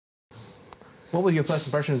What were your first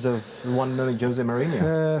impressions of the one and only Jose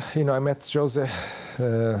Mourinho? You know, I met Jose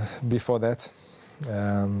before that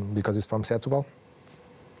because he's from Setúbal.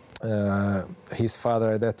 His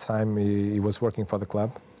father at that time, he was working for the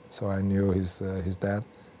club, so I knew his dad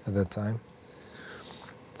at that time.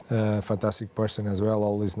 Fantastic person as well,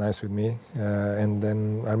 always nice with me. And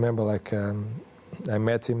then I remember, like, I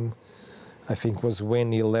met him, I think was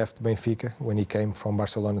when he left Benfica, when he came from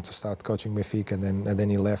Barcelona to start coaching Benfica, and then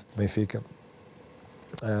he left Benfica,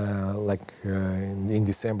 in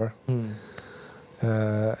December.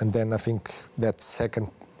 And then I think that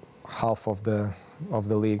second half of the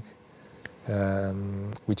league,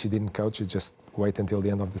 which he didn't coach, he just wait until the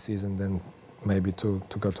end of the season, then maybe to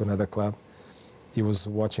go to another club. He was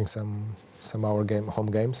watching some home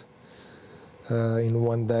games. In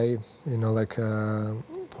one day, you know, like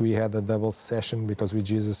we had a double session because with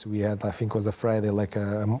Jesus we had, I think it was a Friday, like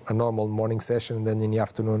a normal morning session, and then in the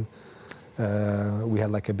afternoon we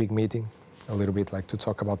had like a big meeting, a little bit like to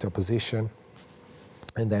talk about the opposition,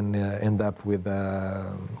 and then end up with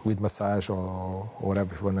massage or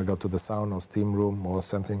whatever, if you want to go to the sauna or steam room or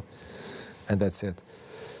something, and that's it.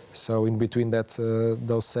 So in between that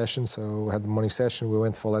those sessions, so we had the morning session, we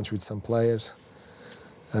went for lunch with some players,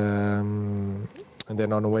 and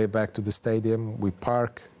then on the way back to the stadium we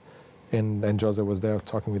park, and Jose was there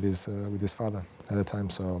talking with his father at the time.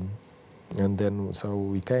 So and then so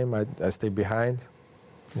we came, I stayed behind,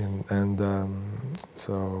 and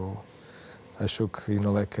so I shook, you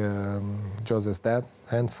know, like Jose's dad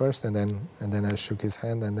hand first, and then I shook his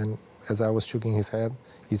hand, and then as I was shaking his hand,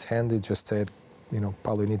 he just said, you know,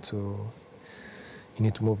 Paulo, you need to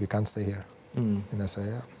move. You can't stay here. And I say,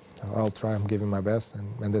 yeah, I'll try. I'm giving my best,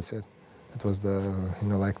 and that's it. That was the, you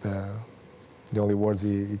know, like the only words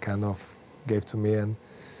he kind of gave to me, and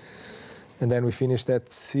then we finished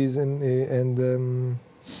that season, and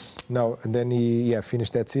then he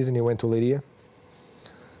finished that season. He went to Leiria.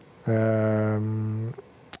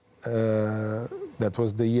 That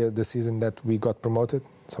was the season that we got promoted.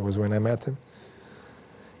 So it was when I met him.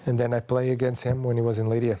 And then I played against him when he was in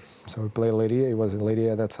Leiria. So we played Leiria. He was in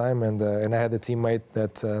Leiria at that time, and I had a teammate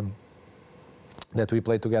that we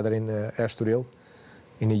played together in Estoril,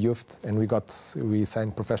 in the youth, and we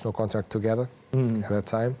signed professional contract together at that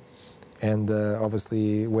time. And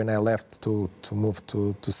obviously, when I left to move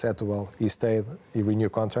to Setúbal, he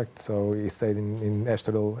renewed contract, so he stayed in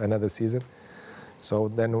Estoril another season. So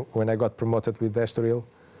then, when I got promoted with Estoril,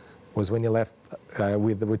 was when he left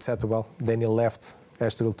with Setúbal. Then he left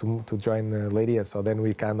Estoril to join Leiria. So then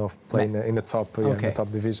we kind of play in the top, in the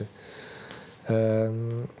top division.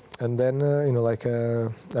 And then you know, like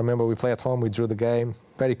I remember we played at home. We drew the game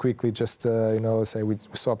very quickly. Just you know, say we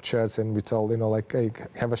swapped shirts, and we told, you know, like, hey,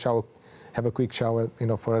 have a shower. Have a quick shower, you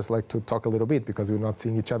know, for us, like, to talk a little bit, because we're not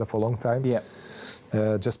seeing each other for a long time. Yeah.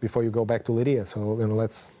 Just before you go back to Leiria, so, you know,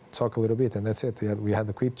 let's talk a little bit, and that's it. We had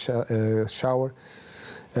a quick shower,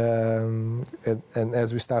 and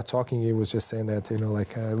as we start talking, he was just saying that, you know,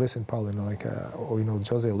 like, listen, Paulo, you know, like, you know,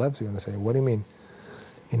 Jose loves you, and I say, what do you mean?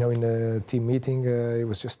 You know, in a team meeting, he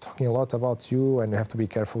was just talking a lot about you, and you have to be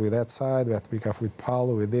careful with that side. We have to be careful with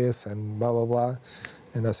Paulo, with this, and blah blah blah.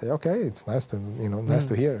 And I say, okay, it's nice to, you know, nice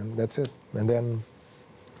to hear, and that's it. And then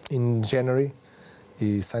in January,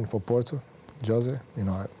 he signed for Porto, Jose. You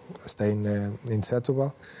know, I stay in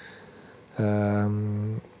Setúbal.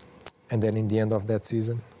 And then in the end of that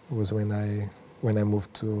season was when I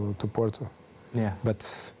moved to Porto. Yeah.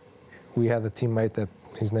 But we had a teammate that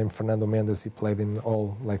his name Fernando Mendes. He played in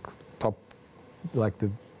all the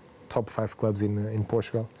top 5 clubs in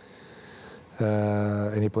Portugal.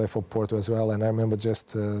 And he played for Porto as well. And I remember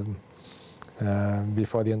just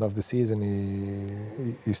before the end of the season,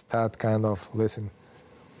 he started kind of, listen,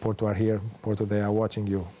 Porto are here, Porto, they are watching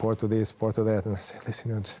you, Porto this, Porto that. And I said, listen,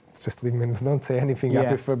 you know, just leave me, don't say anything. Yeah. I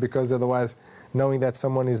prefer, because otherwise, knowing that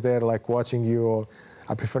someone is there, like, watching you, or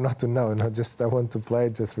I prefer not to know. You know, just I want to play,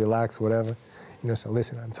 just relax, whatever. You know, so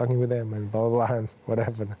listen, I'm talking with them, and blah blah blah, and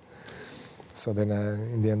whatever. So then,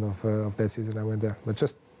 in the end of that season, I went there, but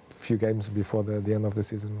just few games before the end of the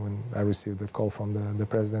season, when I received the call from the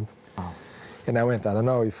president. Oh. And I went. I don't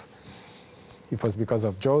know if it was because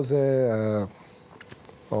of Jose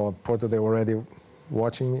or Porto. They were already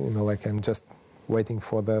watching me, you know, like, and just waiting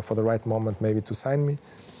for the right moment maybe to sign me.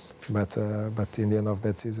 But in the end of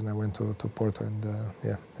that season, I went to Porto,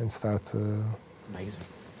 and start amazing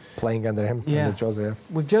playing under him, under Jose. Yeah.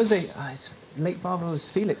 With Jose, his late father was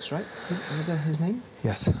Felix, right? Was that his name?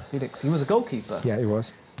 Yes. Felix. He was a goalkeeper. Yeah, he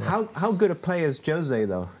was. Yeah. How good a player is Jose,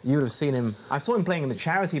 though? You would have seen him. I saw him playing in the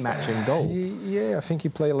charity match in goal. Yeah, I think he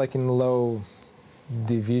played like in low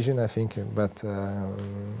division, I think. But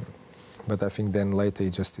but I think then later he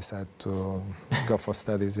just decided to go for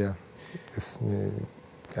studies. Yeah, I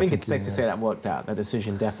think it's safe to say that worked out. That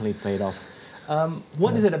decision definitely paid off.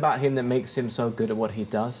 What is it about him that makes him so good at what he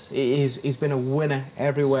does? He's been a winner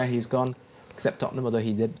everywhere he's gone, except Tottenham, although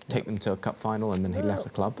he did take them to a cup final and then he left the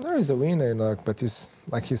club. No, he's a winner, you know, but it's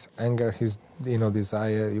like his anger, his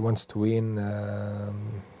desire. He wants to win.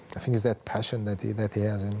 I think it's that passion that he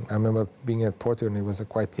has. And I remember being at Porto, and he was a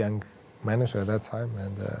quite young manager at that time,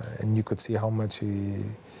 and you could see how much he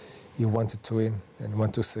wanted to win and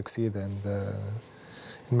want to succeed, and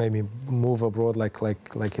it made me move abroad like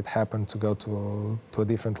it happened, to go to a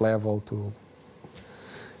different level, to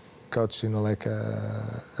coach, like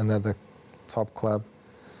another top club.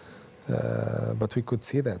 But we could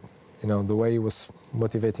see that, the way he was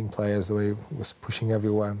motivating players, the way he was pushing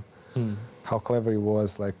everyone. How clever he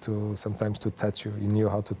was, like sometimes to touch you. He knew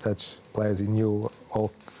how to touch players. He knew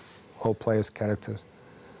all players' characters.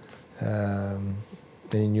 And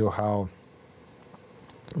he knew how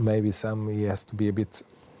maybe he has to be a bit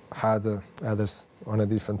harder, others on a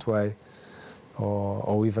different way,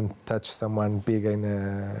 or even touch someone big in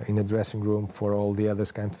a dressing room for all the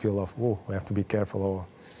others can't feel of, oh, we have to be careful. Or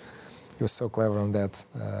he was so clever on that,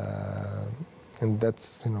 and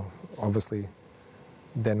that's obviously.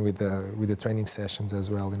 Then with the training sessions as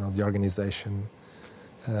well, the organization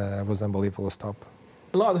was unbelievable. Stop.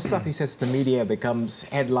 A lot of the stuff he says to the media becomes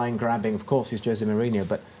headline grabbing. Of course, he's Jose Mourinho,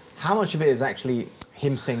 but how much of it is actually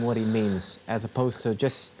him saying what he means, as opposed to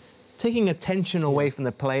just taking attention away from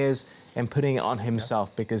the players and putting it on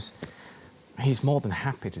himself, because he's more than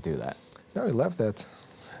happy to do that. No, he loved that.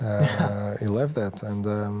 He loved that,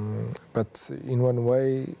 and but in one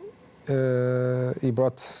way, he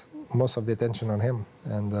brought most of the attention on him,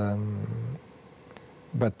 and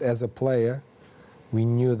but as a player, we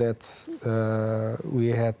knew that we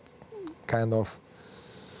had kind of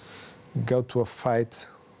go to a fight,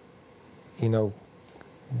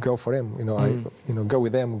 go for him, go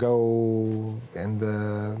with them, go,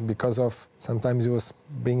 and because of sometimes he was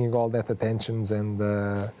bringing all that attentions and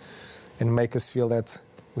make us feel that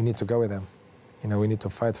we need to go with them, we need to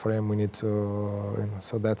fight for him, we need to,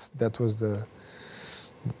 so that was the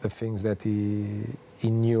things that he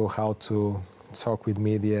knew how to talk with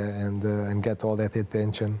media and get all that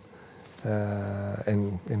attention,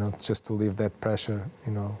 and just to leave that pressure,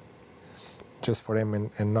 just for him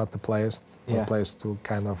and not the players. For the players to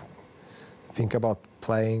kind of think about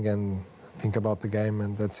playing and think about the game,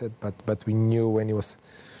 and that's it. But we knew when he was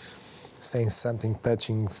saying something,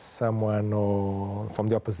 touching someone or from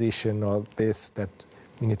the opposition or this, that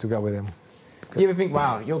we need to go with him. Do you ever think,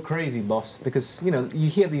 wow, you're crazy, boss? Because, you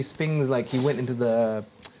hear these things like he went into the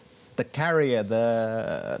carrier,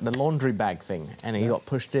 the laundry bag thing, and he got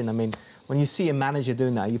pushed in. I mean, when you see a manager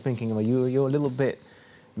doing that, you're thinking, well, you're a little bit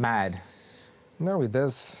mad. No, he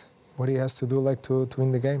does what he has to do, like to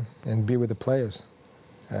win the game and be with the players.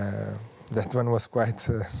 That one was quite,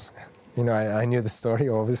 I knew the story,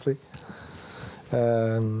 obviously.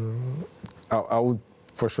 I would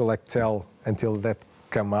for sure tell until that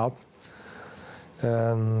come out.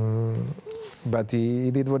 But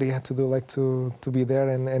he did what he had to do, to be there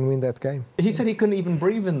and win that game. He said he couldn't even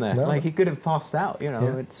breathe in there. No. Like he could have passed out.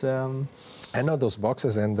 It's. I know those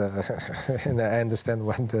boxes, and and I understand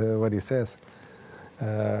what he says.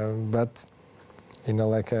 But it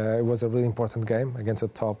was a really important game against a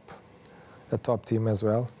top team as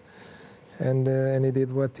well, and he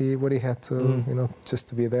did what he had to, just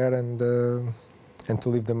to be there and to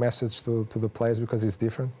leave the message to the players, because it's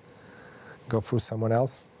different. Go through someone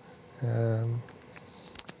else, and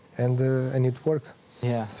it works.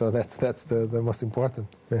 Yeah. So that's the most important.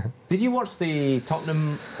 Did you watch the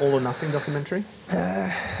Tottenham All or Nothing documentary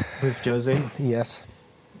with Jose? Yes.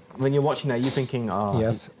 When you're watching that, you're thinking, oh,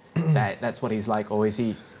 yes, that's what he's like, or is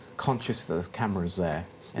he conscious that there's cameras there?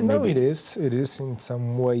 And no, it is in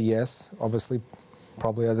some way. Yes, obviously,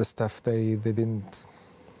 probably other stuff they didn't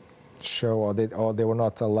show, or they were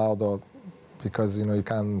not allowed, or because you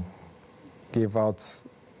can't give out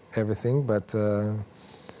everything, but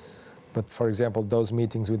for example, those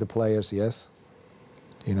meetings with the players, yes,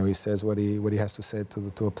 he says what he has to say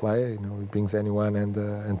to a player. He brings anyone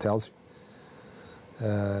and tells you.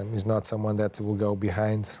 He's not someone that will go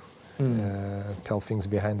behind, tell things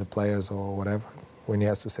behind the players or whatever. When he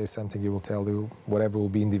has to say something, he will tell you whatever will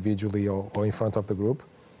be individually or in front of the group.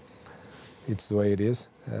 It's the way it is,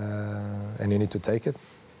 and you need to take it.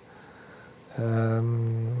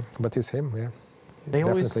 But it's him, yeah.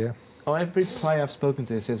 Definitely, yeah. Oh, every player I've spoken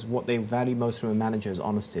to says what they value most from a manager is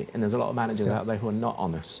honesty, and there's a lot of managers out there who are not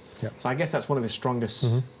honest. Yeah. So I guess that's one of his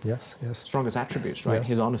strongest, yes, strongest attributes, right? Yes.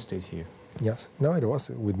 His honesty to you. Yes. No, it was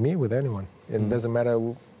with me, with anyone. It doesn't matter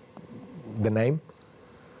the name.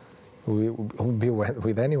 We'll be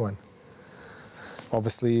with anyone.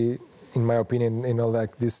 Obviously, in my opinion,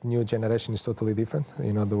 like this new generation is totally different.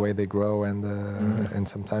 The way they grow, and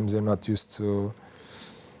sometimes they're not used to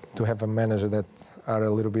have a manager that are a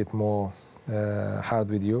little bit more hard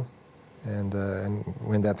with you, and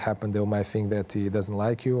when that happens, they might think that he doesn't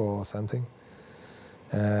like you or something.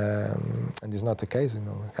 And it's not the case.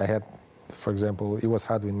 I had, for example, it was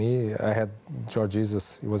hard with me. I had George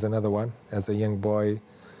Jesus. He was another one. As a young boy,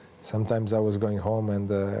 sometimes I was going home and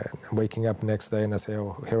waking up next day and I say,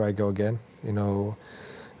 oh, here I go again,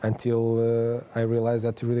 until I realized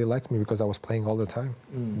that he really liked me because I was playing all the time.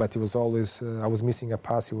 But he was always, I was missing a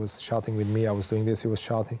pass, he was shouting with me, I was doing this, he was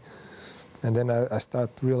shouting. And then I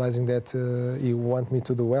started realizing that he wanted me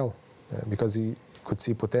to do well because he could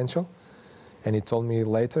see potential. And he told me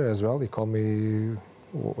later as well, he called me,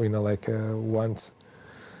 once,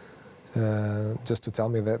 just to tell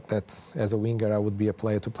me that as a winger I would be a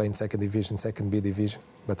player to play in second division, second B division.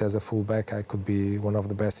 But as a fullback I could be one of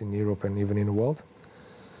the best in Europe and even in the world.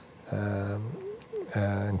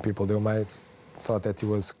 And people, they might thought that he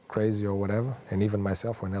was crazy or whatever, and even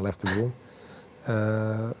myself when I left the room.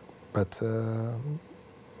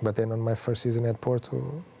 But then on my first season at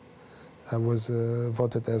Porto, I was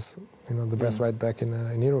voted as the best right back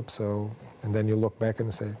in Europe. So, and then you look back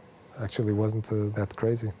and say, actually, wasn't that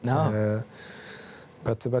crazy. No.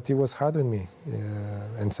 But he was hard with me,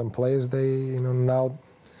 and some players now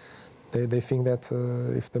they think that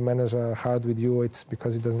if the manager are hard with you, it's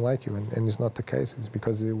because he doesn't like you, and it's not the case. It's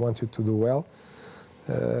because he wants you to do well,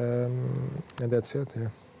 and that's it. Yeah.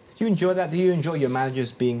 Do you enjoy that? Do you enjoy your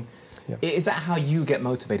managers being? Yeah. Is that how you get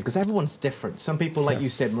motivated? Because everyone's different. Some people, like you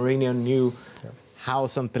said, Mourinho knew how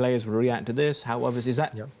some players would react to this, how others. Is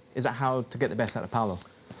that how to get the best out of Paulo?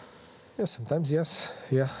 Yeah, sometimes yes.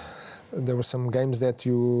 Yeah, there were some games that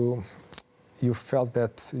you felt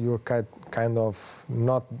that you were kind of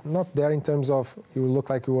not there in terms of you look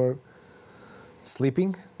like you were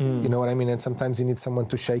sleeping. You know what I mean? And sometimes you need someone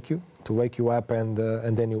to shake you, to wake you up, and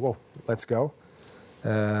then you let's go.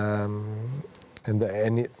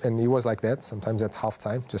 And he was like that. Sometimes at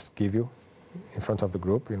halftime, just give you in front of the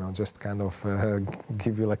group, just kind of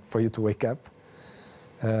give you for you to wake up.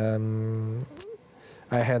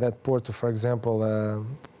 I had at Porto, for example,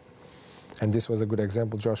 and this was a good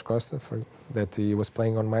example, Josh Costa, that he was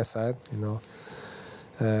playing on my side,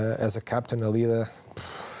 as a captain, a leader.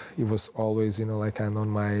 He was always, kind of on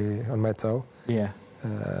my toe. Yeah.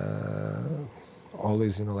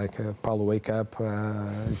 Always, Paulo, wake up.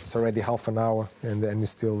 It's already half an hour, and then he's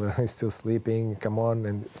still sleeping. Come on,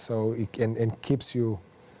 and so and keeps you,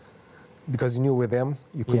 because you knew with them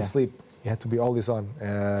you couldn't sleep. You had to be always on,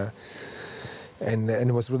 and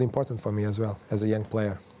it was really important for me as well as a young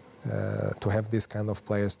player to have these kind of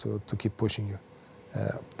players to keep pushing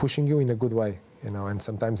you in a good way, And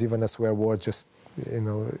sometimes even a swear word, just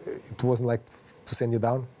it wasn't like to send you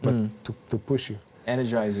down, but to push you.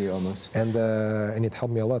 Energize you almost. And it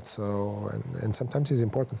helped me a lot. So and sometimes it's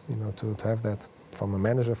important, to have that from a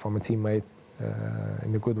manager, from a teammate,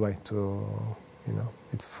 in a good way.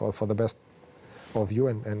 It's for the best of you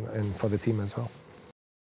and for the team as well.